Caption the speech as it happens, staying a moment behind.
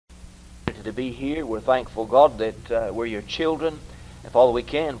to be here. We're thankful, God, that we're your children. And Father, we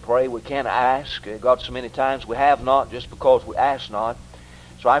can pray, we can ask. God, so many times we have not just because we ask not.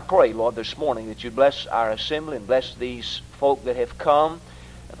 So I pray, Lord, this morning that you bless our assembly and bless these folk that have come,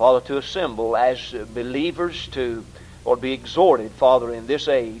 Father, to assemble as believers to, Lord, be exhorted, Father, in this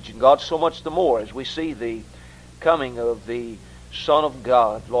age. And God, so much the more as we see the coming of the Son of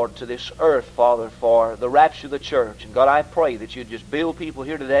God, Lord, to this earth, Father, for the rapture of the church. And God, I pray that you just build people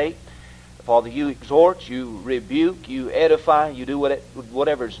here today. Father, you exhort, you rebuke, you edify, you do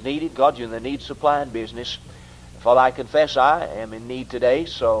whatever is needed. God, you're in the need supplying business. Father, I confess I am in need today,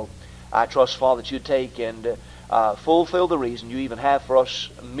 so I trust, Father, that you take and fulfill the reason you even have for us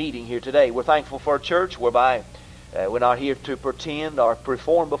meeting here today. We're thankful for a church whereby we're not here to pretend or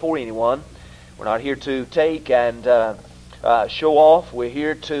perform before anyone. We're not here to take and show off. We're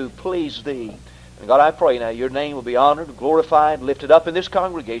here to please Thee. And God, I pray now your name will be honored, glorified, lifted up in this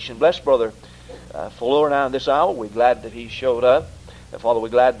congregation. Bless Brother Fellure now in this hour. We're glad that he showed up. And Father, we're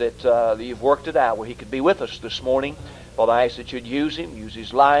glad that you've worked it out where he could be with us this morning. Father, I ask that you'd use him, use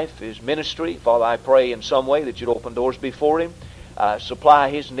his life, his ministry. Father, I pray in some way that you'd open doors before him, supply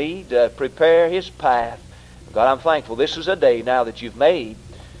his need, prepare his path. God, I'm thankful. This is a day now that you've made.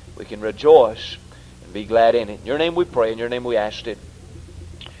 We can rejoice and be glad in it. In your name we pray, in your name we ask it.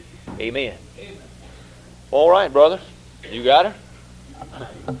 Amen. Amen. All right, brother. You got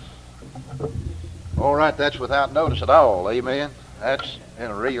her? All right, that's without notice at all. Amen. That's in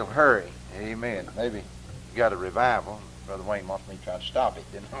a real hurry. Amen. Maybe you got a revival. Brother Wayne wants me to try to stop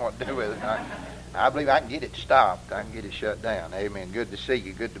it. Didn't know what to do with it. I believe I can get it stopped. I can get it shut down. Amen. Good to see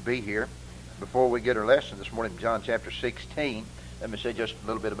you. Good to be here. Before we get our lesson this morning, John chapter 16, let me say just a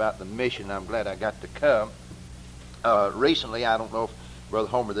little bit about the mission. I'm glad I got to come. Recently, I don't know if Brother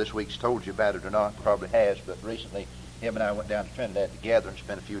Homer this week's told you about it or not. Probably has, but recently him and I went down to Trinidad together and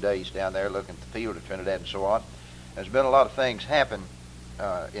spent a few days down there looking at the field of Trinidad and so on. There's been a lot of things happen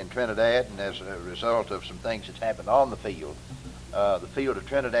in Trinidad, and as a result of some things that's happened on the field of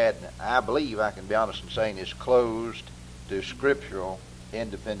Trinidad, I believe I can be honest in saying, is closed to scriptural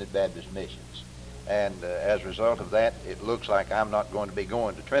independent Baptist missions. And as a result of that, it looks like I'm not going to be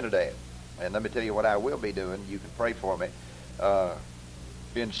going to Trinidad. And let me tell you what I will be doing. You can pray for me.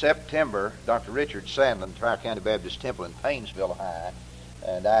 In September, Dr. Richard Sandlin, Tri-County Baptist Temple in Paynesville High,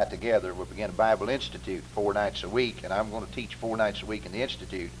 and I together will begin a Bible Institute 4 nights a week, and I'm going to teach 4 nights a week in the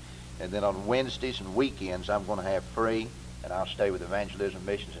Institute. And then on Wednesdays and weekends, I'm going to have free, and I'll stay with Evangelism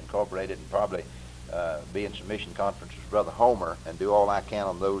Missions Incorporated and probably be in some mission conferences with Brother Homer and do all I can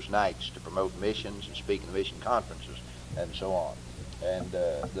on those nights to promote missions and speak in the mission conferences and so on. And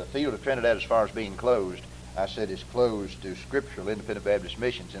the field of Trinidad, as far as being closed, I said is closed to scriptural independent Baptist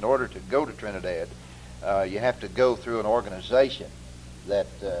missions. In order to go to Trinidad, you have to go through an organization that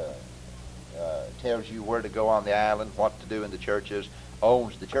tells you where to go on the island, what to do in the churches,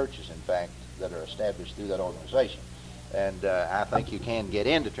 owns the churches, in fact, that are established through that organization. And I think you can get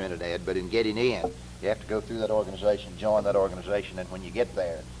into Trinidad, but in getting in, you have to go through that organization, join that organization, and when you get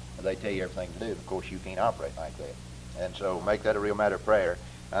there, they tell you everything to do. Of course, you can't operate like that. And so make that a real matter of prayer.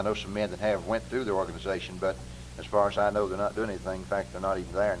 I know some men that have went through the organization, but as far as I know, they're not doing anything. In fact, they're not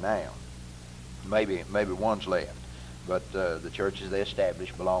even there now. Maybe one's left. But the churches they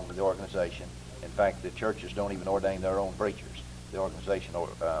establish belong to the organization. In fact, the churches don't even ordain their own preachers. The organization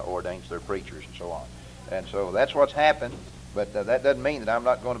ordains their preachers and so on. And so that's what's happened. But that doesn't mean that I'm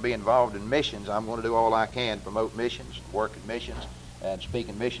not going to be involved in missions. I'm going to do all I can to promote missions, work in missions, and speak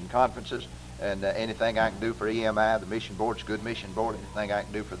in mission conferences. And anything I can do for EMI, the mission board's a good mission board, anything I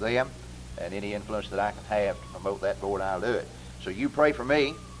can do for them, and any influence that I can have to promote that board, I'll do it. So you pray for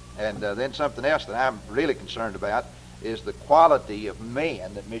me. And then something else that I'm really concerned about is the quality of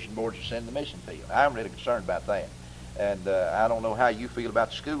men that mission boards are sending to the mission field. I'm really concerned about that. And I don't know how you feel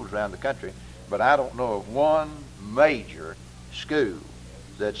about the schools around the country, but I don't know of one major school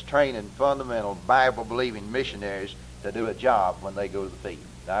that's training fundamental Bible-believing missionaries to do a job when they go to the field.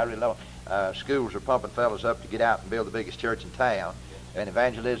 Now, I really don't. Schools are pumping fellows up to get out and build the biggest church in town, and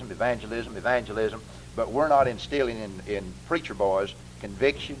evangelism, but we're not instilling in preacher boys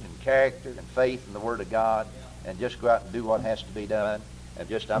conviction and character and faith in the Word of God, and just go out and do what has to be done, and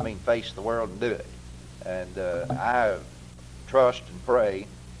face the world and do it. And I trust and pray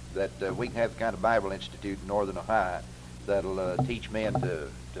that we can have the kind of Bible Institute in Northern Ohio that'll teach men to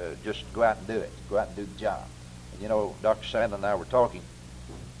just go out and do it, go out and do the job. And you know, Dr. Sandlin and I were talking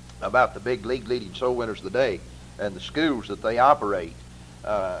about the big league-leading soul winners of the day and the schools that they operate,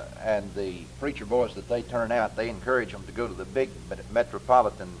 and the preacher boys that they turn out. They encourage them to go to the big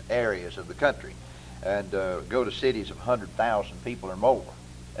metropolitan areas of the country and go to cities of 100,000 people or more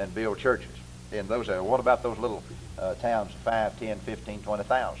and build churches in those areas. What about those little towns of 5, 10, 15,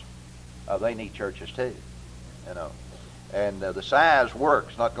 20,000? They need churches too, you know. And the size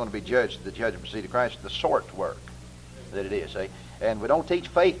work is not going to be judged at the judgment seat of Christ. The sort work that it is, see. And we don't teach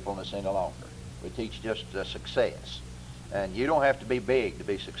faithfulness any longer. We teach just success. And you don't have to be big to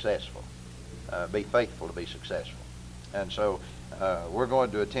be successful. Be faithful to be successful. And so we're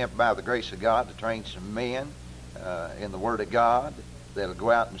going to attempt by the grace of God to train some men in the Word of God that'll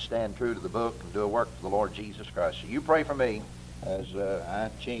go out and stand true to the book and do a work for the Lord Jesus Christ. So you pray for me as I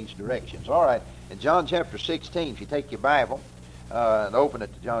change directions. All right, in John chapter 16, if you take your Bible and open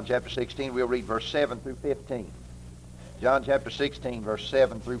it to John chapter 16, we'll read verse 7 through 15. John chapter 16, verse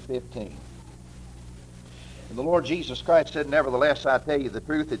 7 through 15. And the Lord Jesus Christ said, Nevertheless, I tell you the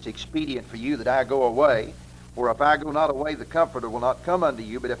truth, it's expedient for you that I go away. For if I go not away, the Comforter will not come unto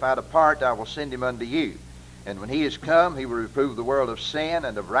you, but if I depart, I will send him unto you. And when he is come, he will reprove the world of sin,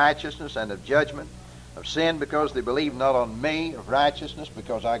 and of righteousness, and of judgment. Of sin, because they believe not on me. Of righteousness,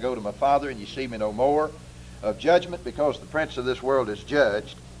 because I go to my Father, and you see me no more. Of judgment, because the prince of this world is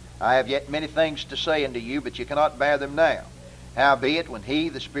judged. I have yet many things to say unto you, but you cannot bear them now. Howbeit, when he,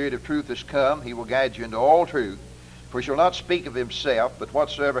 the Spirit of truth, is come, he will guide you into all truth. For he shall not speak of himself, but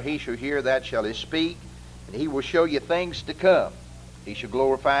whatsoever he shall hear, that shall he speak. And he will show you things to come. He shall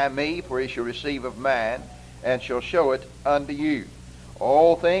glorify me, for he shall receive of mine, and shall show it unto you.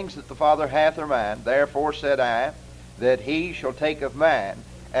 All things that the Father hath are mine. Therefore said I, that he shall take of mine,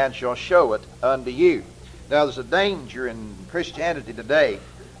 and shall show it unto you. Now there's a danger in Christianity today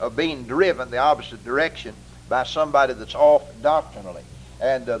of being driven the opposite direction by somebody that's off doctrinally.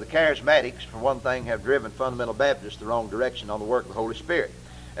 And the charismatics, for one thing, have driven fundamental Baptists the wrong direction on the work of the Holy Spirit.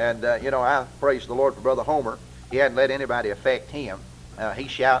 And, I praise the Lord for Brother Homer. He hadn't let anybody affect him. He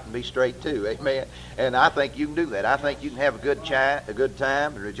shout and be straight too, amen. And I think you can do that. I think you can have a good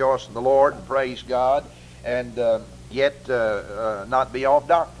time and rejoice in the Lord and praise God, and yet not be off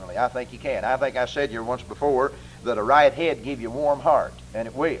doctrinally. I think you can. I think I said here once before that a right head give you a warm heart, and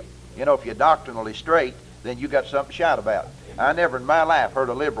it will. You know, if you're doctrinally straight, then you got something to shout about. I never in my life heard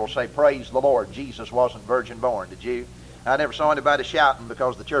a liberal say, "Praise the Lord, Jesus wasn't virgin born." Did you? I never saw anybody shouting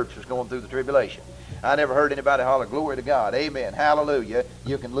because the church was going through the tribulation. I never heard anybody holler, "Glory to God, amen, hallelujah."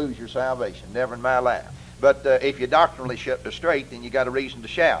 You can lose your salvation. Never in my life. But if you're doctrinally straight, then you got a reason to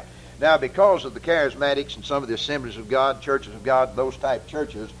shout. Now, because of the charismatics and some of the Assemblies of God, Churches of God, those type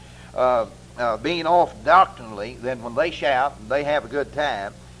churches, being off doctrinally, then when they shout and they have a good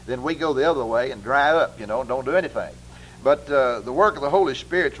time, then we go the other way and dry up, don't do anything. But the work of the Holy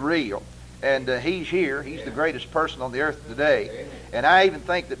Spirit's real, and he's here. He's the greatest person on the earth today. And I even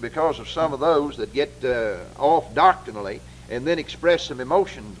think that because of some of those that get off doctrinally and then express some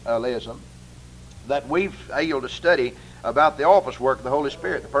emotionalism, that we've failed to study about the office work of the Holy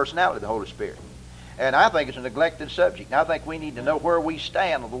Spirit, the personality of the Holy Spirit. And I think it's a neglected subject. And I think we need to know where we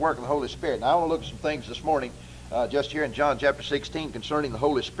stand on the work of the Holy Spirit. And I want to look at some things this morning just here in John chapter 16 concerning the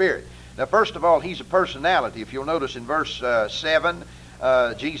Holy Spirit. Now, first of all, he's a personality. If you'll notice in verse 7,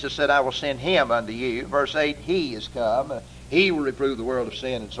 Jesus said, "I will send him unto you." Verse 8, he is come. He will reprove the world of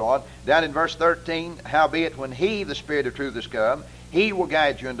sin, and so on. Down in verse 13, "Howbeit when he, the Spirit of truth, is come, he will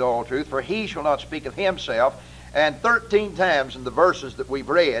guide you into all truth, for he shall not speak of himself." And 13 times in the verses that we've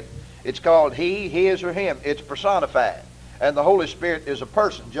read, it's called he, his, or him. It's personified. And the Holy Spirit is a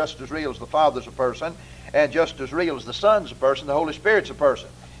person, just as real as the Father's a person, and just as real as the Son's a person, the Holy Spirit's a person.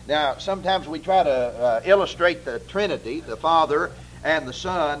 Now, sometimes we try to illustrate the Trinity, the Father and the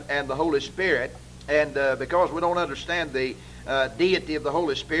Son and the Holy Spirit, and because we don't understand the deity of the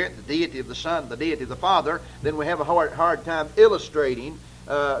Holy Spirit, the deity of the Son, the deity of the Father, then we have a hard time illustrating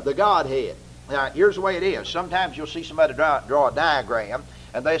the Godhead. Now, here's the way it is. Sometimes you'll see somebody draw a diagram,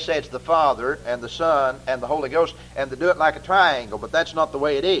 and they say it's the Father and the Son and the Holy Ghost, and they do it like a triangle, but that's not the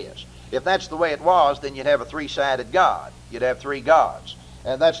way it is. If that's the way it was, then you'd have a three-sided God. You'd have three gods.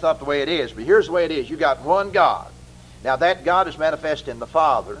 And that's not the way it is. But here's the way it is. You got one God. Now that God is manifest in the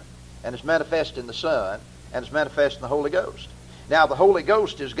Father, and is manifest in the Son, and is manifest in the Holy Ghost. Now the Holy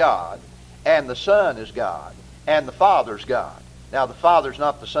Ghost is God, and the Son is God, and the Father's God. Now the Father's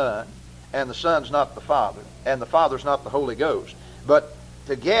not the Son, and the Son's not the Father, and the Father's not the Holy Ghost. But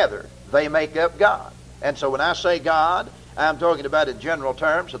together they make up God. And so when I say God, I'm talking about in general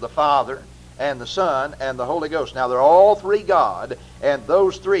terms of the Father and the Son and the Holy Ghost. Now they're all three God, and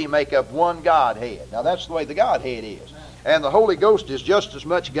those three make up one Godhead. Now that's the way the Godhead is. And the Holy Ghost is just as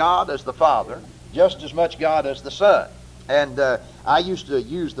much God as the Father, just as much God as the Son. And I used to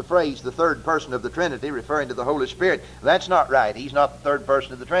use the phrase the third person of the Trinity, referring to the Holy Spirit. That's not right. He's not the third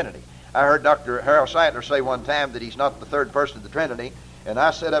person of the Trinity. I heard Dr. Harold Seidler say one time that he's not the third person of the Trinity And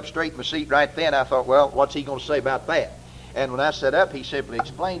I sat up straight in my seat right then. I thought, well, what's he going to say about that? And when I sat up, he simply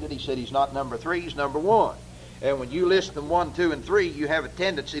explained it. He said he's not number 3, he's number 1. And when you list them 1, 2, and 3, you have a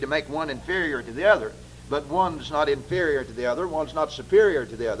tendency to make one inferior to the other. But one's not inferior to the other, one's not superior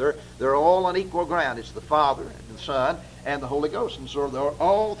to the other. They're all on equal ground. It's the Father, and the Son, and the Holy Ghost. And so they're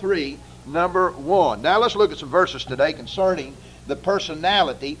all 3 number 1. Now let's look at some verses today concerning the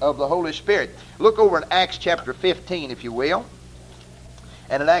personality of the Holy Spirit. Look over in Acts chapter 15, if you will.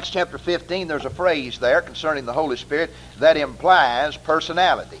 And in Acts chapter 15, there's a phrase there concerning the Holy Spirit that implies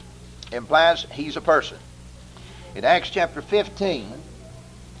personality. Implies he's a person. In Acts chapter 15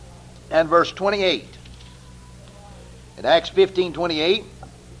 and verse 28. In Acts 15:28,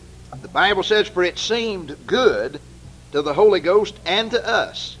 the Bible says, "For it seemed good to the Holy Ghost and to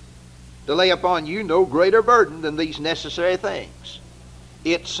us to lay upon you no greater burden than these necessary things."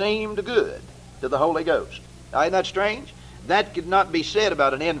 It seemed good to the Holy Ghost. Now, isn't that strange? That could not be said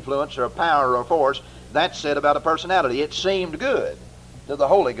about an influence or a power or a force. That's said about a personality. It seemed good to the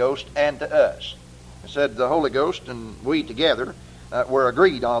Holy Ghost and to us. It said the Holy Ghost and we together were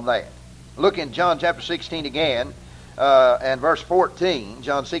agreed on that. Look in John chapter 16 again and verse 14.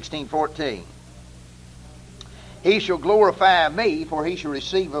 John 16:14. "He shall glorify me, for he shall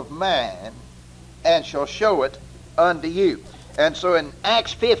receive of mine and shall show it unto you." And so in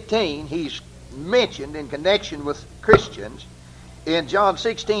Acts 15, he's mentioned in connection with Christians. In John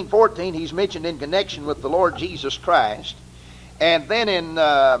 16:14, he's mentioned in connection with the Lord Jesus Christ. And then in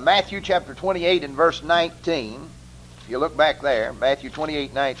Matthew chapter 28 and verse 19, if you look back there, Matthew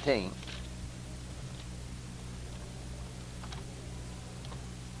 28:19.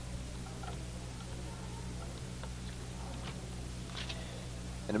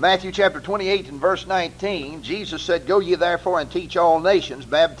 In Matthew chapter 28 and verse 19, Jesus said, "Go ye therefore and teach all nations,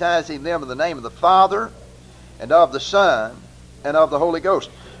 baptizing them in the name of the Father, and of the Son, and of the Holy Ghost."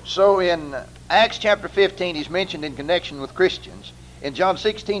 So in Acts chapter 15, he's mentioned in connection with Christians. In John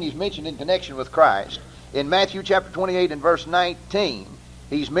 16, he's mentioned in connection with Christ. In Matthew chapter 28 and verse 19,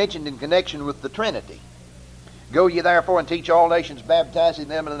 he's mentioned in connection with the Trinity. "Go ye therefore and teach all nations, baptizing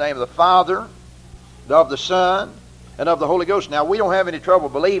them in the name of the Father, and of the Son, and of the Holy Ghost." Now, we don't have any trouble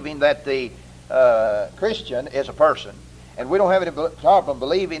believing that the Christian is a person. And we don't have any problem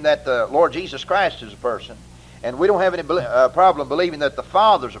believing that the Lord Jesus Christ is a person. And we don't have any problem believing that the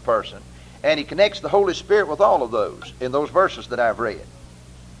Father's a person. And he connects the Holy Spirit with all of those in those verses that I've read.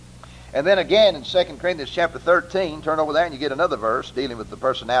 And then again in 2 Corinthians chapter 13, turn over there and you get another verse dealing with the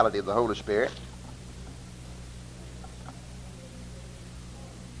personality of the Holy Spirit.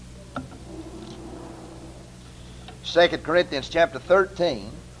 2 Corinthians chapter 13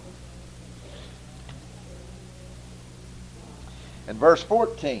 and verse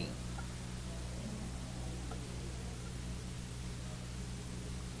 14.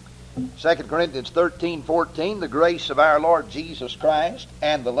 Second Corinthians 13:14, "The grace of our Lord Jesus Christ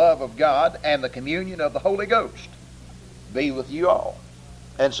and the love of God and the communion of the Holy Ghost be with you all."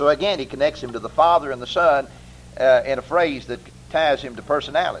 And so again he connects him to the Father and the Son in a phrase that ties him to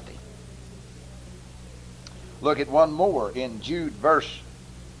personality. Look at one more in Jude verse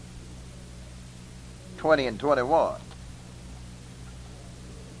 20 and 21.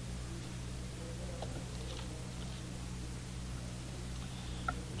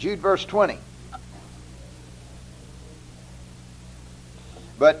 Jude verse 20.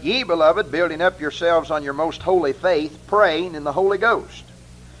 "But ye, beloved, building up yourselves on your most holy faith, praying in the Holy Ghost.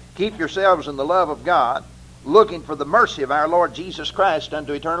 Keep yourselves in the love of God, looking for the mercy of our Lord Jesus Christ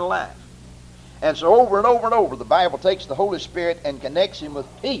unto eternal life." And so over and over and over, the Bible takes the Holy Spirit and connects him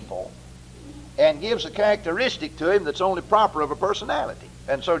with people and gives a characteristic to him that's only proper of a personality.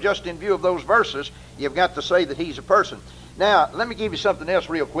 And so just in view of those verses, you've got to say that he's a person. Now, let me give you something else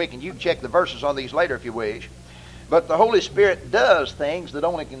real quick, and you can check the verses on these later if you wish. But the Holy Spirit does things that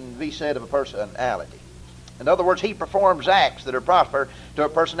only can be said of a personality. In other words, he performs acts that are proper to a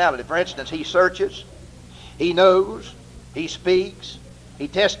personality. For instance, he searches, he knows, he speaks, he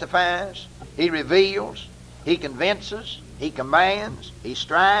testifies, he reveals, he convinces, he commands, he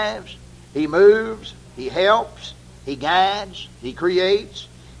strives, he moves, he helps, he guides, he creates,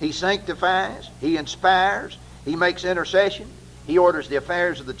 he sanctifies, he inspires, he makes intercession, he orders the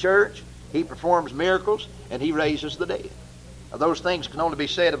affairs of the church, he performs miracles, and he raises the dead. Now, those things can only be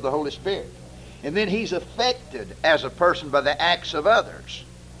said of the Holy Spirit. And then he's affected as a person by the acts of others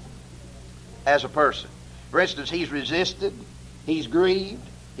as a person. For instance, he's resisted, he's grieved,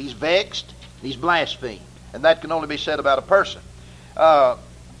 he's vexed, he's blasphemed. And that can only be said about a person.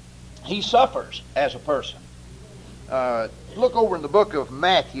 He suffers as a person. Look over in the book of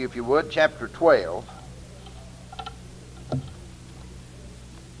Matthew, if you would, chapter 12.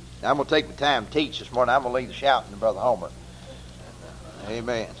 Now, I'm going to take the time to teach this morning. I'm going to leave the shouting to Brother Homer.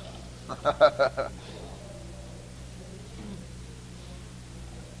 Amen.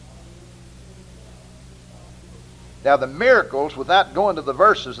 Now, the miracles, without going to the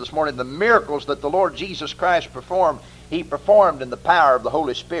verses this morning, the miracles that the Lord Jesus Christ performed, He performed in the power of the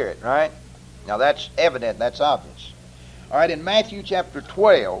Holy Spirit, right? Now, that's evident, that's obvious. All right, in Matthew chapter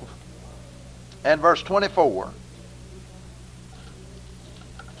 12 and verse 24,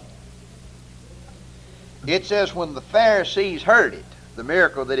 it says, when the Pharisees heard it, the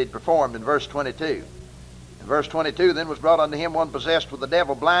miracle that He'd performed in verse 22. In verse 22, then was brought unto him one possessed with the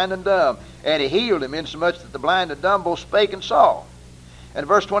devil, blind and dumb, and He healed him, insomuch that the blind and dumb both spake and saw. And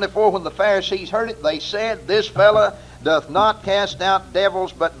verse 24, when the Pharisees heard it, they said, this fellow doth not cast out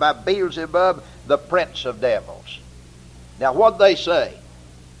devils, but by Beelzebub, the prince of devils. Now, what'd they say?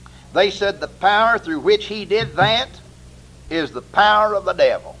 They said the power through which he did that is the power of the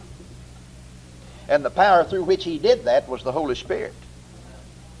devil. And the power through which he did that was the Holy Spirit.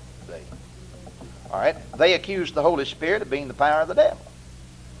 All right, they accused the Holy Spirit of being the power of the devil.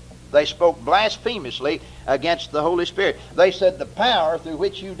 They spoke blasphemously against the Holy Spirit. They said the power through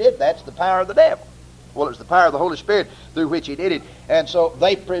which you did that's the power of the devil. Well, it's the power of the Holy Spirit through which he did it. And so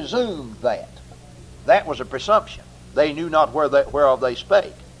they presumed that. That was a presumption. They knew not whereof they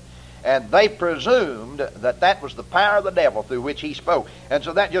spake. And they presumed that that was the power of the devil through which he spoke. And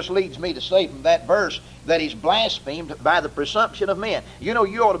so that just leads me to say from that verse that he's blasphemed by the presumption of men. You know,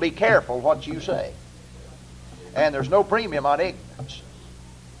 you ought to be careful what you say. And there's no premium on ignorance.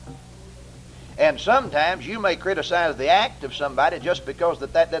 And sometimes you may criticize the act of somebody just because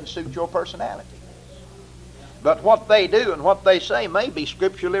that doesn't suit your personality. But what they do and what they say may be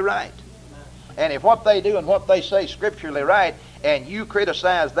scripturally right. And if what they do and what they say is scripturally right, and you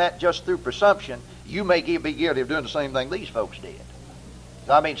criticize that just through presumption, you may be guilty of doing the same thing these folks did.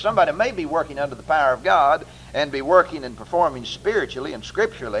 I mean, somebody may be working under the power of God and be working and performing spiritually and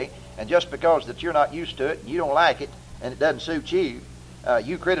scripturally, and just because that you're not used to it, and you don't like it, and it doesn't suit you,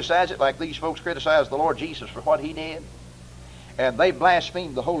 you criticize it like these folks criticized the Lord Jesus for what He did. And they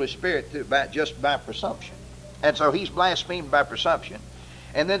blasphemed the Holy Spirit just by presumption. And so he's blasphemed by presumption.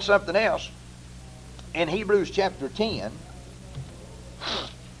 And then something else. In Hebrews chapter 10,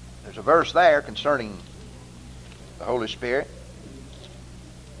 there's a verse there concerning the Holy Spirit.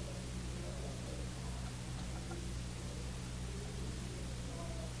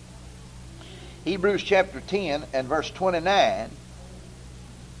 Hebrews chapter 10 and verse 29.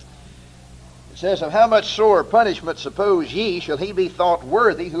 It says, of how much sorer punishment suppose ye shall he be thought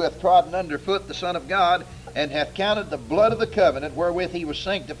worthy who hath trodden under foot the Son of God, and hath counted the blood of the covenant wherewith he was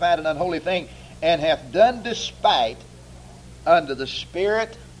sanctified an unholy thing, and hath done despite unto the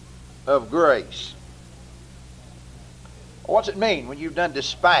Spirit of grace. What's it mean when you've done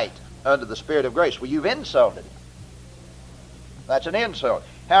despite unto the Spirit of grace? Well, you've insulted Him. That's an insult.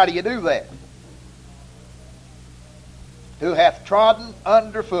 How do you do that? Who hath trodden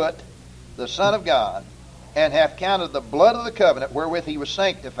underfoot the Son of God, and hath counted the blood of the covenant wherewith he was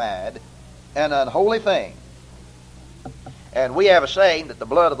sanctified an unholy thing. And we have a saying that the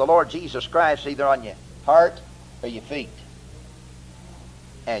blood of the Lord Jesus Christ is either on your heart or your feet.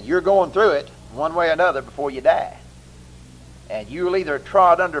 And you're going through it one way or another before you die. And you'll either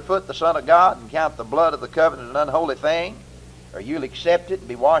trod underfoot the Son of God and count the blood of the covenant an unholy thing, or you'll accept it and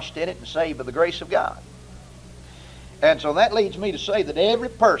be washed in it and saved by the grace of God. And so that leads me to say that every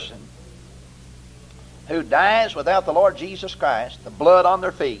person who dies without the Lord Jesus Christ, the blood on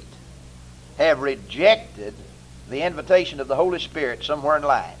their feet, have rejected the invitation of the Holy Spirit somewhere in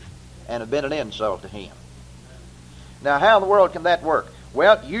life and have been an insult to Him. Now, how in the world can that work?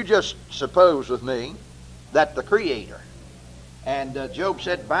 Well, you just suppose with me that the Creator, and Job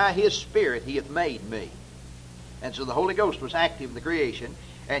said, by His Spirit He hath made me. And so the Holy Ghost was active in the creation.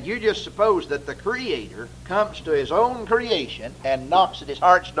 And you just suppose that the Creator comes to His own creation and knocks at His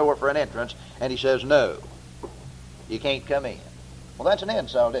heart's door for an entrance, and He says, no, you can't come in. Well, that's an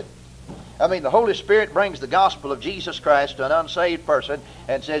insult, isn't it? I mean, the Holy Spirit brings the gospel of Jesus Christ to an unsaved person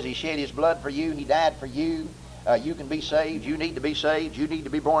and says He shed His blood for you, He died for you, you can be saved, you need to be saved, you need to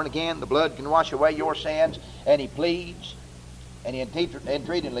be born again, the blood can wash away your sins, and He pleads, and He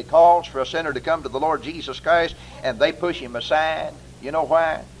entreatingly calls for a sinner to come to the Lord Jesus Christ, and they push Him aside. You know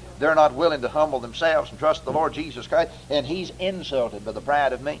why? They're not willing to humble themselves and trust the Lord Jesus Christ, and He's insulted by the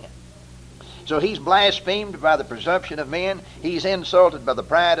pride of men. So He's blasphemed by the presumption of men. He's insulted by the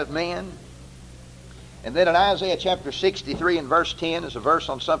pride of men. And then in Isaiah chapter 63 and verse 10 is a verse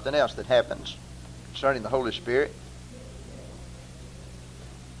on something else that happens concerning the Holy Spirit.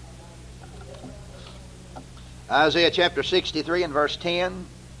 Isaiah chapter 63 and verse 10.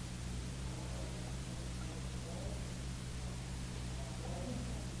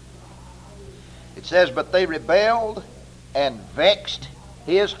 It says, but they rebelled and vexed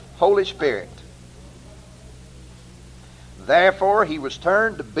his Holy Spirit. Therefore he was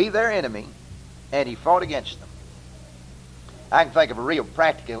turned to be their enemy, and he fought against them. I can think of a real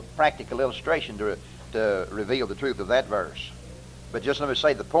practical illustration to reveal the truth of that verse. But just let me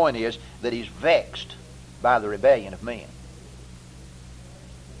say, the point is that he's vexed by the rebellion of men.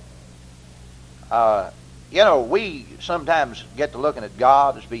 We sometimes get to looking at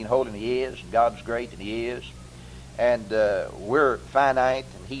God as being holy, and he is, and God's great, and he is. And we're finite,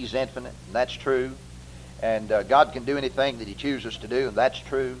 and he's infinite, and that's true. And God can do anything that he chooses to do, and that's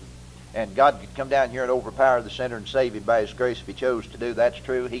true. And God could come down here and overpower the sinner and save him by his grace if he chose to do. That's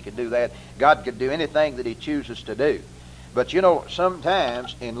true. He could do that. God could do anything that he chooses to do. But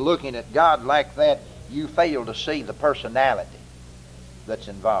sometimes in looking at God like that, you fail to see the personality that's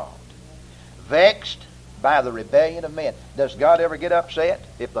involved. Vexed by the rebellion of men. Does God ever get upset?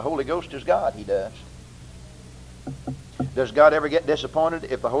 If the Holy Ghost is God, he does. Does God ever get disappointed?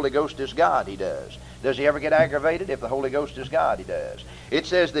 If the Holy Ghost is God, he does. Does he ever get aggravated? If the Holy Ghost is God, he does. It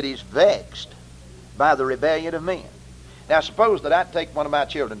says that he's vexed by the rebellion of men. Now suppose that I take one of my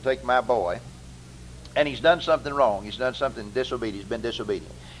children, take my boy, and he's done something wrong. He's done something disobedient. He's been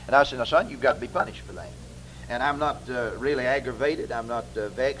disobedient. And I say, now son, you've got to be punished for that. And I'm not really aggravated. I'm not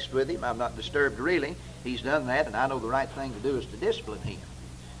vexed with him. I'm not disturbed really. He's done that, and I know the right thing to do is to discipline him.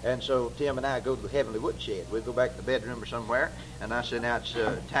 And so Tim and I go to the heavenly woodshed. We'll go back to the bedroom or somewhere, and I said, now it's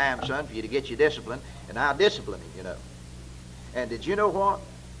time, son, for you to get your discipline, and I'll discipline him, And did you know what?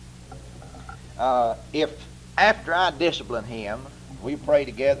 If after I discipline him, we pray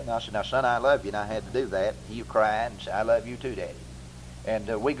together, and I said, now son, I love you, and I had to do that. He cried and said, I love you too, Daddy.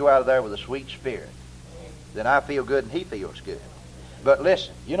 And we go out of there with a sweet spirit. Then I feel good and he feels good. But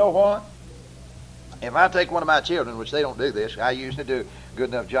listen, you know what? If I take one of my children, which they don't do this, I usually do a good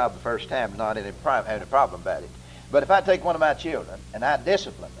enough job the first time, not any problem about it. But if I take one of my children and I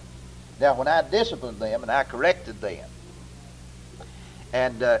discipline them, now when I disciplined them and I corrected them,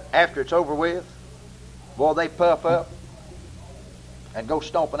 and after it's over with, boy, they puff up and go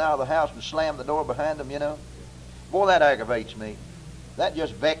stomping out of the house and slam the door behind them, Boy, that aggravates me. That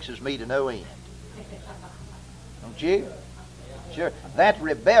just vexes me to no end. Don't you? Sure. That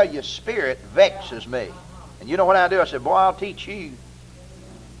rebellious spirit vexes me. And you know what I do? I said, boy, I'll teach you.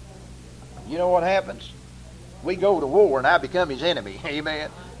 You know what happens? We go to war and I become his enemy. Amen.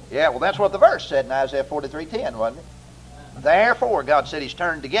 Yeah, well, that's what the verse said in Isaiah 43:10, wasn't it? Therefore, God said he's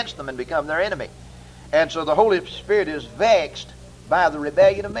turned against them and become their enemy. And so the Holy Spirit is vexed by the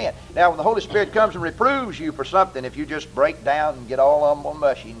rebellion of men. Now, when the Holy Spirit comes and reproves you for something, if you just break down and get all humble and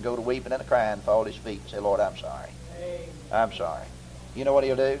mushy and go to weeping and crying and fall at his feet and say, Lord, I'm sorry. I'm sorry. You know what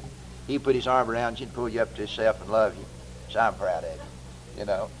he'll do? He'll put his arm around you and pull you up to himself and love you. So I'm proud of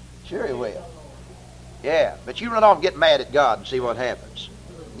you. Sure he will. Yeah, but you run off and get mad at God and see what happens.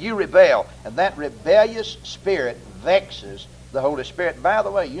 You rebel, and that rebellious spirit vexes the Holy Spirit. By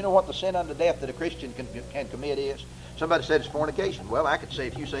the way, you know what the sin unto death that a Christian can commit is? Somebody said it's fornication. Well, I could say,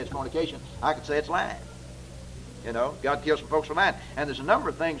 if you say it's fornication, I could say it's lying. God kills some folks for lying. And there's a number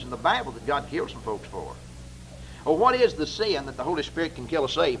of things in the Bible that God kills some folks for. Well, what is the sin that the Holy Spirit can kill a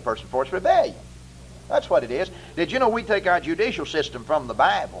saved person for? It's rebellion. That's what it is. Did you know we take our judicial system from the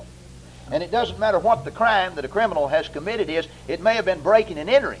Bible? And it doesn't matter what the crime that a criminal has committed is. It may have been breaking and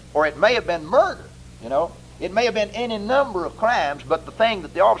entering, or it may have been murder. It may have been any number of crimes, but the thing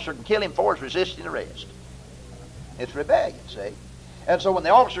that the officer can kill him for is resisting arrest. It's rebellion, see? And so when the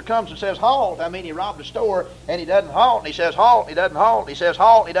officer comes and says, halt, he robbed a store, and he doesn't halt, and he says, halt, and he doesn't halt, and he says,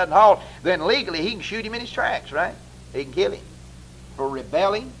 halt, and he doesn't halt, then legally he can shoot him in his tracks, right? He can kill him for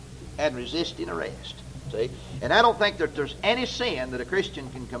rebelling and resisting arrest, see? And I don't think that there's any sin that a Christian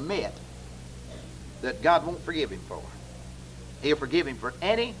can commit that God won't forgive him for. He'll forgive him for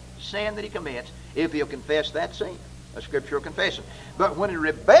any sin that he commits if he'll confess that sin, a scriptural confession. But when he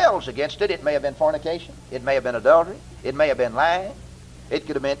rebels against it, it may have been fornication, it may have been adultery, it may have been lying, it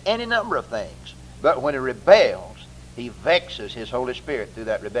could have been any number of things. But when he rebels, he vexes his Holy Spirit through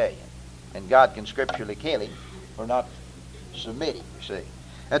that rebellion. And God can scripturally kill him for not submitting, you see.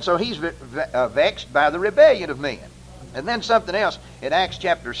 And so he's vexed by the rebellion of men. And then something else in Acts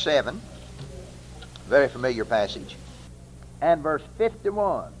chapter 7, very familiar passage, and verse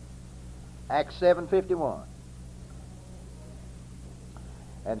 51. Acts 7:51.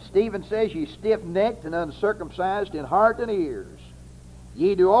 And Stephen says, ye stiff-necked and uncircumcised in heart and ears,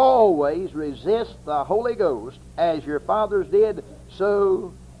 ye do always resist the Holy Ghost, as your fathers did,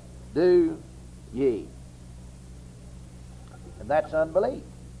 so do ye. And that's unbelief.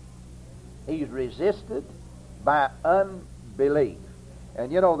 He's resisted by unbelief.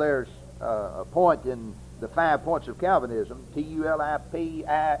 And there's a point in the 5 points of Calvinism.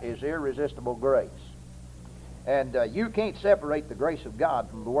 TULIPI is irresistible grace. And you can't separate the grace of God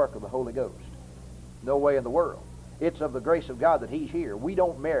from the work of the Holy Ghost. No way in the world. It's of the grace of God that He's here. We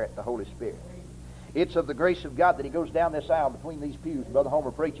don't merit the Holy Spirit. It's of the grace of God that He goes down this aisle between these pews, Brother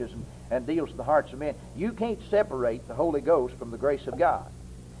Homer preaches, and deals with the hearts of men. You can't separate the Holy Ghost from the grace of God.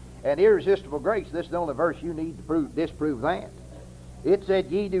 And irresistible grace, this is the only verse you need to disprove that. It said,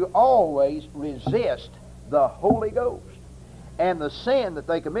 ye do always resist the Holy Ghost. And the sin that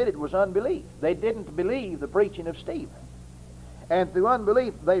they committed was unbelief. They didn't believe the preaching of Stephen. And through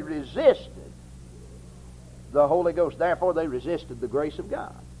unbelief, they resisted the Holy Ghost. Therefore, they resisted the grace of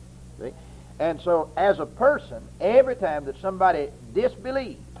God. See? And so, as a person, every time that somebody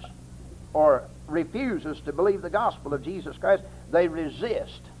disbelieves or refuses to believe the gospel of Jesus Christ, they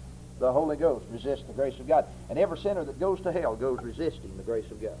resist the Holy Ghost, resist the grace of God. And every sinner that goes to hell goes resisting the grace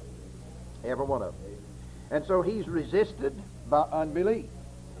of God. Every one of them. And so he's resisted by unbelief.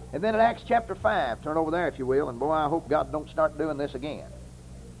 And then in Acts chapter 5, turn over there if you will, and boy, I hope God don't start doing this again.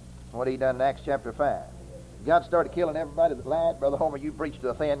 What He done in Acts chapter 5. God started killing everybody that lied. Brother Homer, you preached to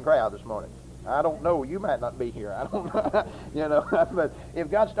a thin crowd this morning. I don't know. You might not be here. I don't know. You know, but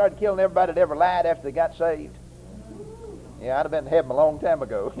if God started killing everybody that ever lied after they got saved, yeah, I'd have been in heaven a long time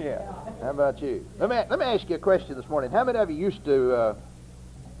ago. Yeah. How about you? Let me ask you a question this morning. How many of you used to,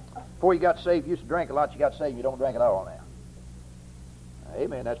 before you got saved, you used to drink a lot? You got saved, you don't drink at all now?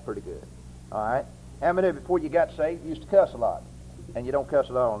 Amen. That's pretty good. All right. How many of you, before you got saved, used to cuss a lot, and you don't cuss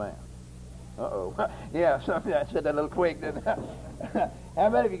at all now? Uh-oh. Yeah, I said that a little quick, didn't I? How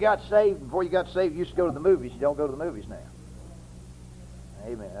many of you got saved, before you got saved, you used to go to the movies? You don't go to the movies now.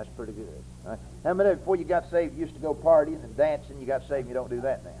 Amen. That's pretty good. Right. How many of you, before you got saved, used to go partying and dancing? You got saved, you don't do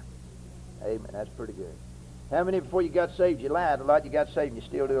that now. Amen. That's pretty good. How many before you got saved, you lied a lot? You got saved, and you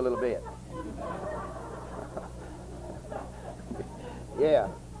still do a little bit. Yeah.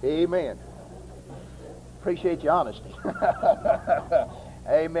 Amen. Appreciate your honesty.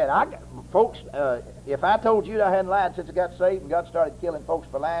 Amen. Folks, if I told you that I hadn't lied since I got saved and God started killing folks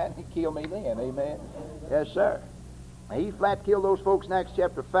for lying, He'd kill me then. Amen. Yes, sir. He flat killed those folks in Acts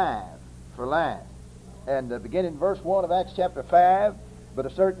chapter 5 for lying. And beginning in verse 1 of Acts chapter 5, but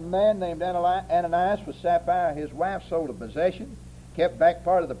a certain man named Ananias with Sapphira, his wife, sold a possession, kept back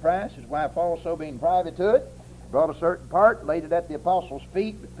part of the price, his wife also being privy to it, brought a certain part, laid it at the apostles'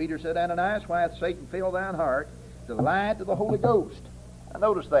 feet. But Peter said, Ananias, why hath Satan filled thine heart to lie to the Holy Ghost? Now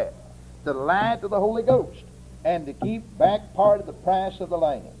notice that. To lie to the Holy Ghost, and to keep back part of the price of the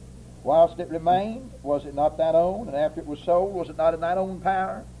land. Whilst it remained, was it not thine own? And after it was sold, was it not in thine own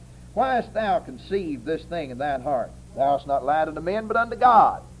power? Why hast thou conceived this thing in thine heart? Thou hast not lied unto men, but unto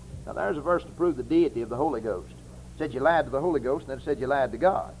God. Now there's a verse to prove the deity of the Holy Ghost. It said you lied to the Holy Ghost, and then it said you lied to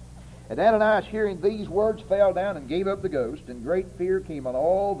God. And Ananias, hearing these words, fell down and gave up the ghost, and great fear came on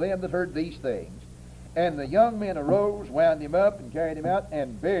all them that heard these things. And the young men arose, wound him up, and carried him out,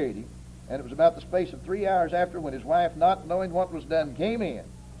 and buried him. And it was about the space of 3 hours after, when his wife, not knowing what was done, came in.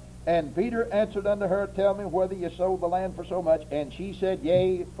 And Peter answered unto her, Tell me whether ye sold the land for so much. And she said,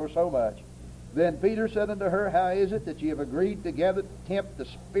 Yea, for so much. Then Peter said unto her, How is it that ye have agreed together to tempt the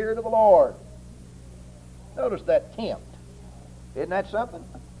Spirit of the Lord? Notice that, tempt. Isn't that something?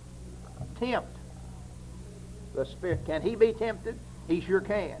 Tempt the Spirit. Can He be tempted? He sure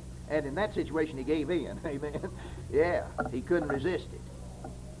can. And in that situation, He gave in. Amen. Yeah, He couldn't resist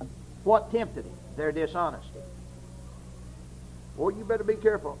it. What tempted Him? Their dishonesty. Boy, you better be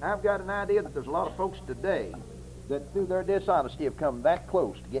careful. I've got an idea that there's a lot of folks today that through their dishonesty have come that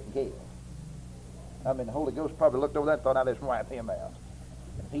close to getting killed. I mean, the Holy Ghost probably looked over that and thought, I'll just wipe him out.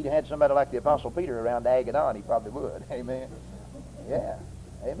 If he'd had somebody like the Apostle Peter around to egg it on, he probably would. Amen. Yeah.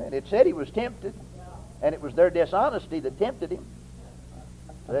 Amen. It said he was tempted, and it was their dishonesty that tempted him.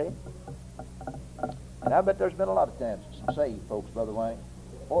 See? And I bet there's been a lot of times some saved folks, Brother Wayne,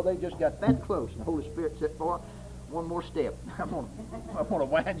 or they just got that close, and the Holy Spirit said, boy, one more step. I'm gonna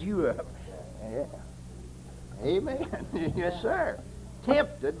wind you up. Yeah. Amen. Yes, sir.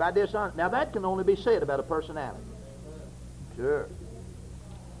 Tempted by dishonesty. Now, that can only be said about a personality. Sure.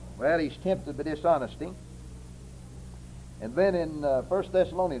 Well, he's tempted by dishonesty. And then in 1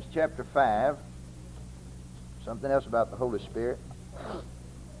 Thessalonians chapter 5, something else about the Holy Spirit.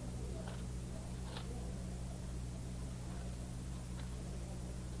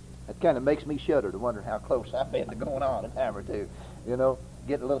 It kind of makes me shudder to wonder how close I've been to going on a time or two. You know,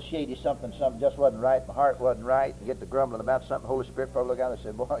 getting a little shady, something just wasn't right, my heart wasn't right, and get to grumbling about something. The Holy Spirit probably looked out and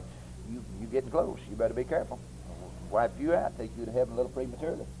said, boy, you getting close. You better be careful. Wipe you out, take you to heaven a little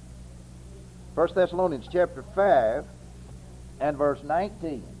prematurely. 1 Thessalonians chapter 5 and verse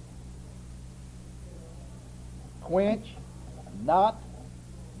 19. quench not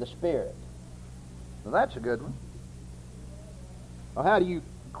the Spirit. Now that's a good one. Well, how do you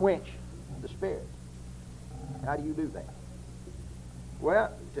quench the Spirit? How do you do that?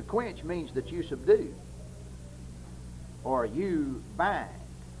 Well, to quench means that you subdue, or you bind,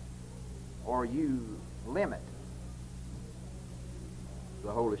 or you limit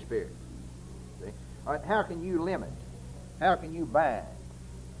the Holy Spirit. See? All right, how can you limit? How can you bind?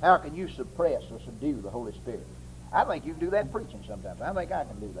 How can you suppress or subdue the Holy Spirit? I think you can do that preaching sometimes. I think I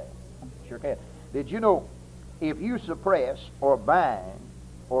can do that. Sure can. Did you know if you suppress or bind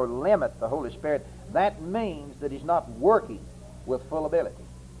or limit the Holy Spirit, that means that He's not working with full ability.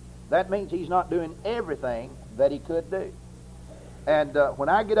 That means He's not doing everything that He could do. And when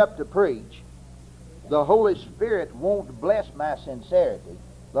I get up to preach, the Holy Spirit won't bless my sincerity.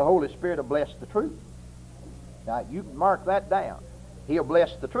 The Holy Spirit will bless the truth. Now, you can mark that down. He'll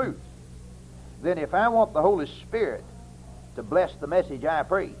bless the truth. Then if I want the Holy Spirit to bless the message I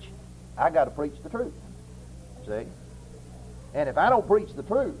preach, I got to preach the truth. See? And if I don't preach the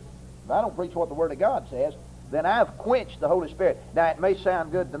truth, if I don't preach what the Word of God says, then I've quenched the Holy Spirit. Now, it may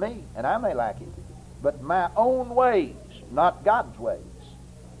sound good to me, and I may like it, but my own ways, not God's ways,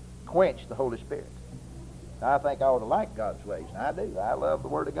 quench the Holy Spirit. Now, I think I ought to like God's ways, and I do. I love the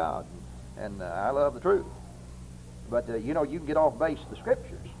Word of God, and I love the truth. But, you know, you can get off base of the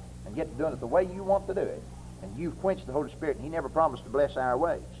Scriptures and get to doing it the way you want to do it, and you've quenched the Holy Spirit, and He never promised to bless our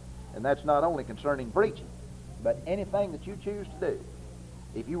ways. And that's not only concerning preaching, but anything that you choose to do.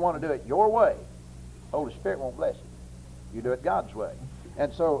 If you want to do it your way, the Holy Spirit won't bless it. You do it God's way.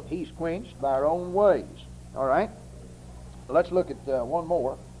 And so He's quenched by our own ways. All right? Let's look at one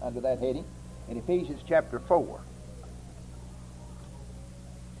more under that heading in Ephesians chapter 4.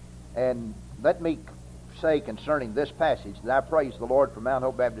 And let me say concerning this passage that I praise the Lord for Mount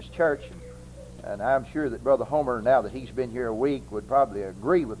Hope Baptist Church, and I'm sure that Brother Homer, now that he's been here a week, would probably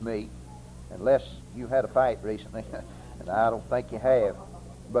agree with me, unless you had a fight recently, and I don't think you have.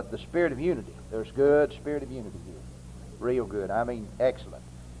 But the spirit of unity, there's good spirit of unity here, real good. I mean, excellent,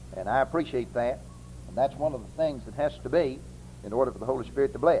 and I appreciate that. And that's one of the things that has to be in order for the Holy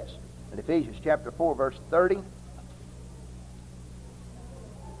Spirit to bless. In Ephesians chapter 4, verse 30. The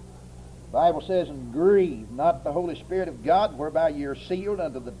Bible says, and grieve not the Holy Spirit of God, whereby ye are sealed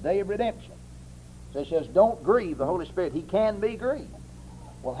unto the day of redemption. So it says, don't grieve the Holy Spirit. He can be grieved.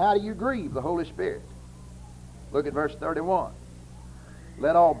 Well, how do you grieve the Holy Spirit? Look at verse 31.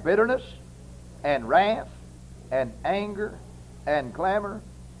 Let all bitterness and wrath and anger and clamor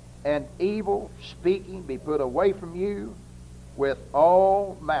and evil speaking be put away from you with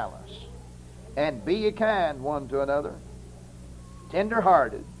all malice. And be ye kind one to another,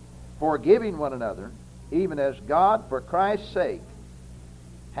 tender-hearted, forgiving one another, even as God for Christ's sake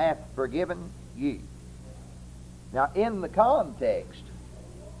hath forgiven you. Now, in the context,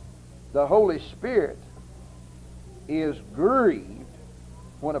 the Holy Spirit is grieved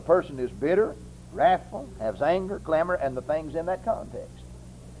when a person is bitter, wrathful, has anger, clamor, and the things in that context.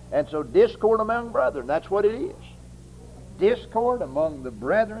 And so discord among brethren, that's what it is. Discord among the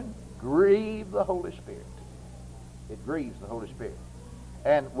brethren grieve the Holy Spirit. It grieves the Holy Spirit.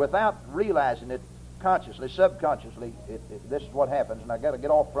 And without realizing it consciously, subconsciously, this is what happens. And I've got to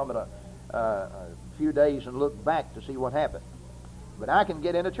get off from it a few days and look back to see what happened. But I can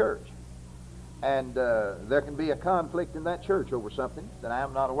get in a church, and there can be a conflict in that church over something that I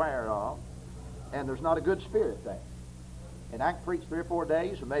am not aware of, and there's not a good spirit there. And I can preach 3 or 4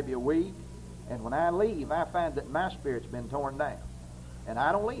 days or maybe a week, and when I leave, I find that my spirit's been torn down. And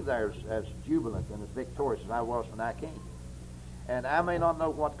I don't leave there as jubilant and as victorious as I was when I came. And I may not know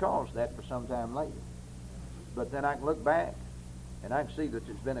what caused that for some time later. But then I can look back, and I can see that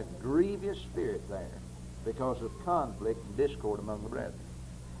there's been a grievous spirit there because of conflict and discord among the brethren.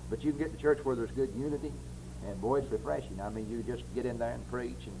 But you can get to church where there's good unity, and boy, it's refreshing. I mean, you just get in there and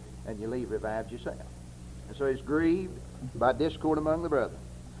preach, and you leave revived yourself. And so he's grieved by discord among the brethren.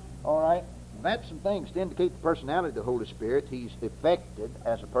 All right, that's some things to indicate the personality of the Holy Spirit. He's affected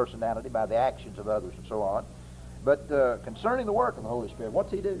as a personality by the actions of others and so on. But concerning the work of the Holy Spirit,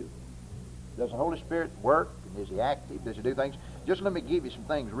 what's He do? Does the Holy Spirit work? Is He active? Does He do things? Just let me give you some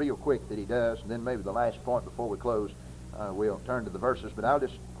things real quick that He does, and then maybe the last point before we close, we'll turn to the verses. But I'll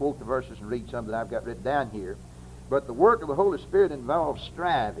just quote the verses and read some that I've got written down here. But the work of the Holy Spirit involves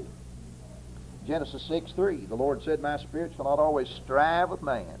striving. Genesis 6:3, the Lord said, my spirit shall not always strive with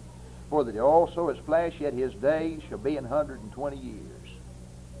man, for that he also is flesh, yet his days shall be 120 years.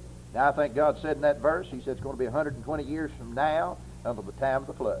 Now, I think God said in that verse, He said it's going to be 120 years from now until the time of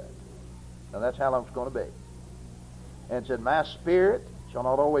the flood. Now, that's how long it's going to be. And said, my spirit shall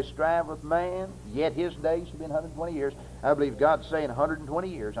not always strive with man, yet his days have been 120 years. I believe God's saying 120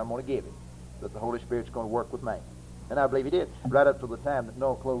 years I'm going to give him, that the Holy Spirit's going to work with man. And I believe he did. Right up to the time that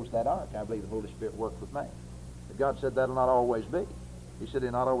Noah closed that ark, I believe the Holy Spirit worked with man. But God said that'll not always be. He said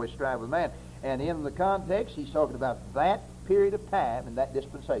he'll not always strive with man. And in the context, he's talking about that period of time and that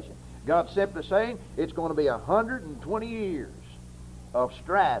dispensation. God's simply saying it's going to be 120 years of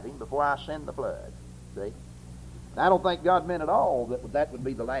striving before I send the flood. See? Now, I don't think God meant at all that would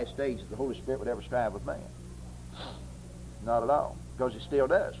be the last stage that the Holy Spirit would ever strive with man. Not at all, because he still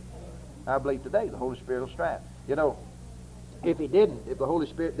does. I believe today the Holy Spirit will strive. You know, if the Holy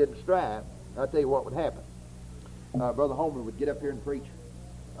Spirit didn't strive, I'll tell you what would happen. Brother Homer would get up here and preach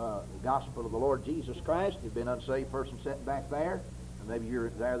the gospel of the Lord Jesus Christ. You've been unsaved person sitting back there, and maybe you're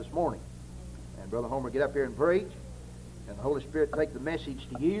there this morning. And Brother Homer would get up here and preach, and the Holy Spirit take the message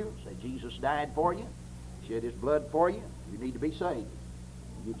to you, say Jesus died for you, shed his blood for you, you need to be saved.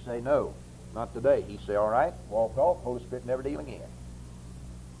 And you'd say, no, not today. He'd say, all right, walk off, Holy Spirit never deal again.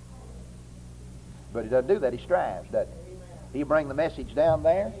 But he doesn't do that. He strives, doesn't he? He'll bring the message down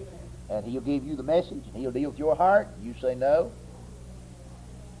there, and he'll give you the message, and he'll deal with your heart. You say no,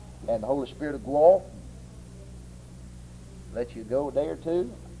 and the Holy Spirit will go off, let you go a day or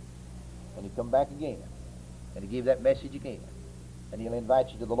two, and he'll come back again, and he'll give that message again, and he'll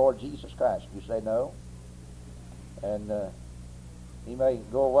invite you to the Lord Jesus Christ. You say no, and he may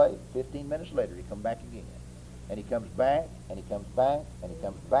go away. 15 minutes later, he come back again. And he comes back, and he comes back, and he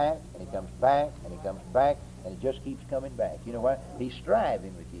comes back, and he comes back, and he comes back, and he just keeps coming back. You know what? He's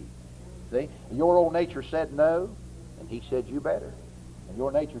striving with you. See? Your old nature said no, and he said you better. And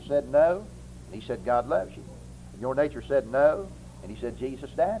your nature said no, and he said God loves you. And your nature said no, and he said Jesus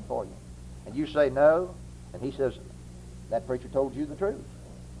died for you. And you say no, and he says that preacher told you the truth.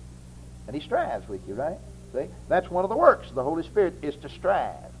 And he strives with you, right? See? That's one of the works of the Holy Spirit, is to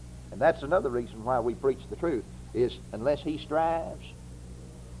strive. And that's another reason why we preach the truth, is unless he strives,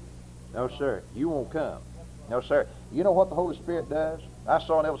 no, sir, you won't come. No, sir. You know what the Holy Spirit does? I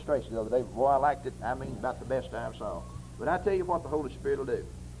saw an illustration the other day. Boy, I liked it. I mean, about the best I ever saw. But I tell you what the Holy Spirit will do.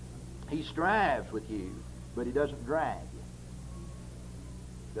 He strives with you, but he doesn't drag you.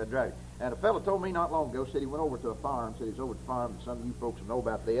 Doesn't drag you. And a fellow told me not long ago, said he went over to a farm, said he was over at the farm, and some of you folks know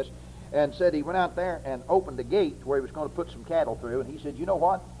about this, and said he went out there and opened a gate where he was going to put some cattle through. And he said, you know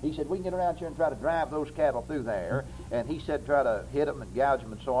what? He said, we can get around here and try to drive those cattle through there. And he said, try to hit them and gouge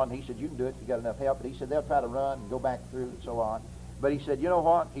them and so on. He said, you can do it if you got enough help. But he said, they'll try to run and go back through and so on. But he said, you know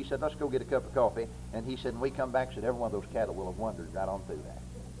what? He said, let's go get a cup of coffee. And he said, when we come back, said, every one of those cattle will have wandered right on through that.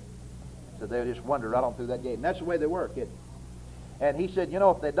 So they'll just wander right on through that gate. And that's the way they work, isn't it? And he said, you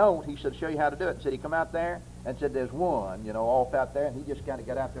know, if they don't, he said, show you how to do it. And said he come out there and said, there's one, you know, off out there. And he just kind of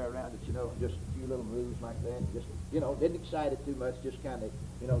got out there around it, you know, just a few little moves like that. And just, you know, didn't excite it too much, just kind of,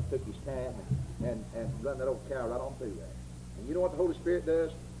 you know, took his time and run that old cow right on through there. And you know what the Holy Spirit does?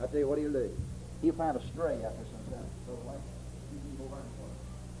 I tell you what he'll do. He'll find a stray out there sometimes. So like,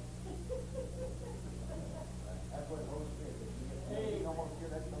 that's what the Holy Spirit does. You don't want to hear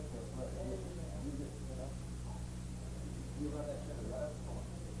that stuff. You just, you know, you run that center right up the corner.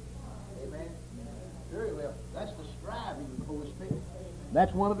 Amen? Very well. That's the striving of the Holy Spirit.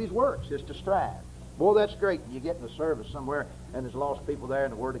 That's one of his works, is to strive. Boy, that's great. You get in a service somewhere, and there's lost people there,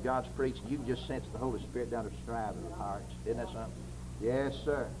 and the Word of God's preached, and you can just sense the Holy Spirit down there striving in the hearts. Isn't that something? Yes,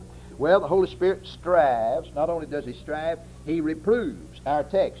 sir. Well, the Holy Spirit strives. Not only does he strive, he reproves. Our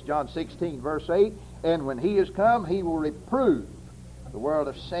text, John 16, verse 8, and when he is come, he will reprove the world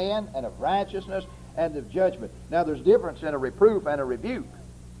of sin and of righteousness and of judgment. Now, there's difference in a reproof and a rebuke.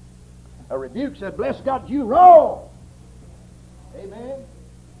 A rebuke said, bless God, you wrong. Amen.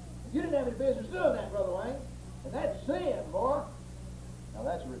 You didn't have any business doing that, Brother Wayne. And that's sin, boy. Now,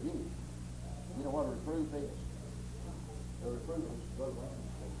 that's a rebuke. You know what a reproof is? A reproof is, Brother Wayne.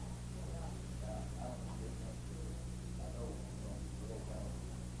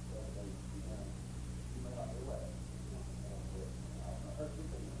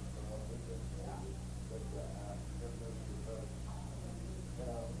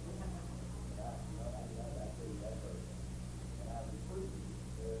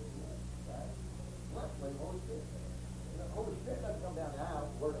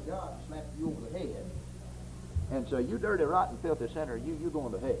 And so you dirty, rotten, filthy sinner, you're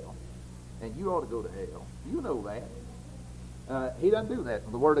going to hell. And you ought to go to hell. You know that. He doesn't do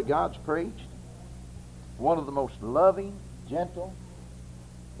that. The Word of God's preached. One of the most loving, gentle,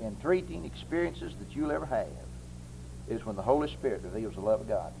 entreating experiences that you'll ever have is when the Holy Spirit reveals the love of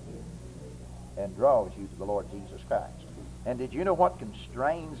God to you and draws you to the Lord Jesus Christ. And did you know what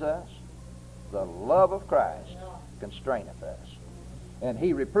constrains us? The love of Christ constraineth us. and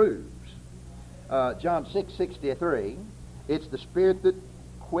He reproves. John 6:63, it's the Spirit that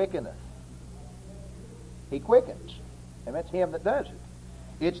quickeneth. He quickens, and that's Him that does it.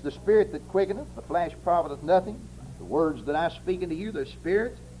 It's the Spirit that quickeneth, the flesh profiteth nothing. The words that I speak unto you, they're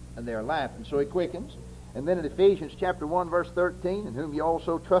spirit, and they're life, and so He quickens. And then in Ephesians chapter 1, verse 13, in whom you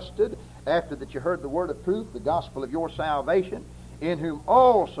also trusted, after that you heard the word of truth, the gospel of your salvation, in whom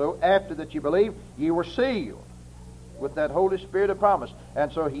also, after that you believed, ye were sealed with that Holy Spirit of promise.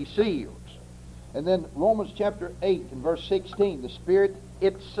 And so He seals. And then Romans chapter 8 and verse 16, the Spirit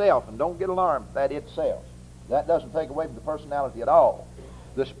itself, and don't get alarmed at that itself. That doesn't take away from the personality at all.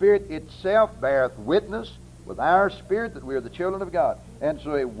 The Spirit itself beareth witness with our spirit that we are the children of God. And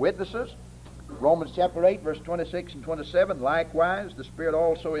so He witnesses. Romans chapter 8, verse 26 and 27, likewise, the Spirit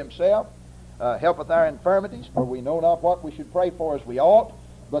also Himself helpeth our infirmities, for we know not what we should pray for as we ought,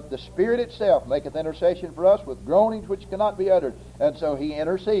 but the Spirit itself maketh intercession for us with groanings which cannot be uttered. And so He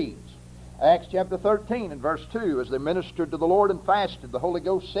intercedes. Acts chapter 13 and verse 2, as they ministered to the Lord and fasted, the Holy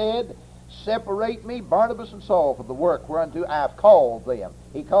Ghost said, separate me, Barnabas and Saul, for the work whereunto I have called them.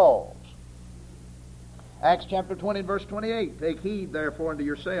 He calls. Acts chapter 20 and verse 28, take heed therefore unto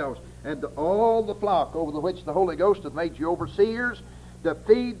yourselves and to all the flock over the which the Holy Ghost hath made you overseers, to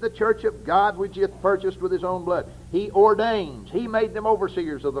feed the church of God which He hath purchased with His own blood. He ordains. He made them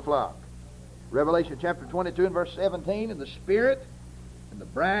overseers of the flock. Revelation chapter 22 and verse 17, and the Spirit and the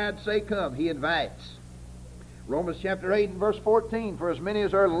bride say, come. He invites. Romans chapter 8 and verse 14, for as many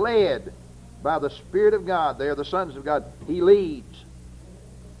as are led by the Spirit of God, they are the sons of God. He leads.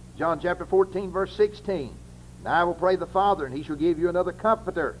 John chapter 14 verse 16, and I will pray the Father, and He shall give you another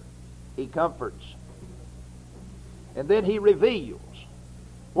comforter. He comforts. And then He reveals.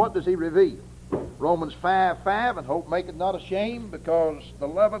 What does He reveal? Romans 5:5, and hope maketh not ashamed, because the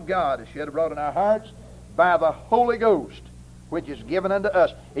love of God is shed abroad in our hearts by the Holy Ghost, which is given unto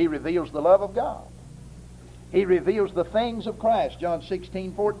us. He reveals the love of God. He reveals the things of Christ. John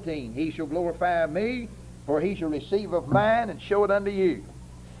 16:14, He shall glorify me, for He shall receive of mine and show it unto you.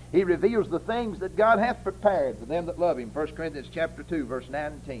 He reveals the things that God hath prepared for them that love Him. 1 Corinthians chapter 2, verse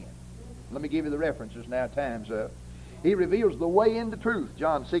 9 and 10. Let me give you the references now. Time's up. He reveals the way into truth.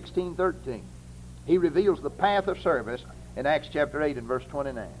 John 16:13. He reveals the path of service in Acts chapter 8 and verse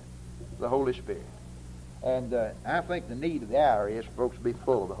 29. The Holy Spirit. And I think the need of the hour is for folks to be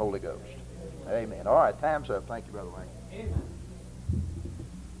full of the Holy Ghost. Amen. All right, time's up. Thank you, Brother Wayne. Amen.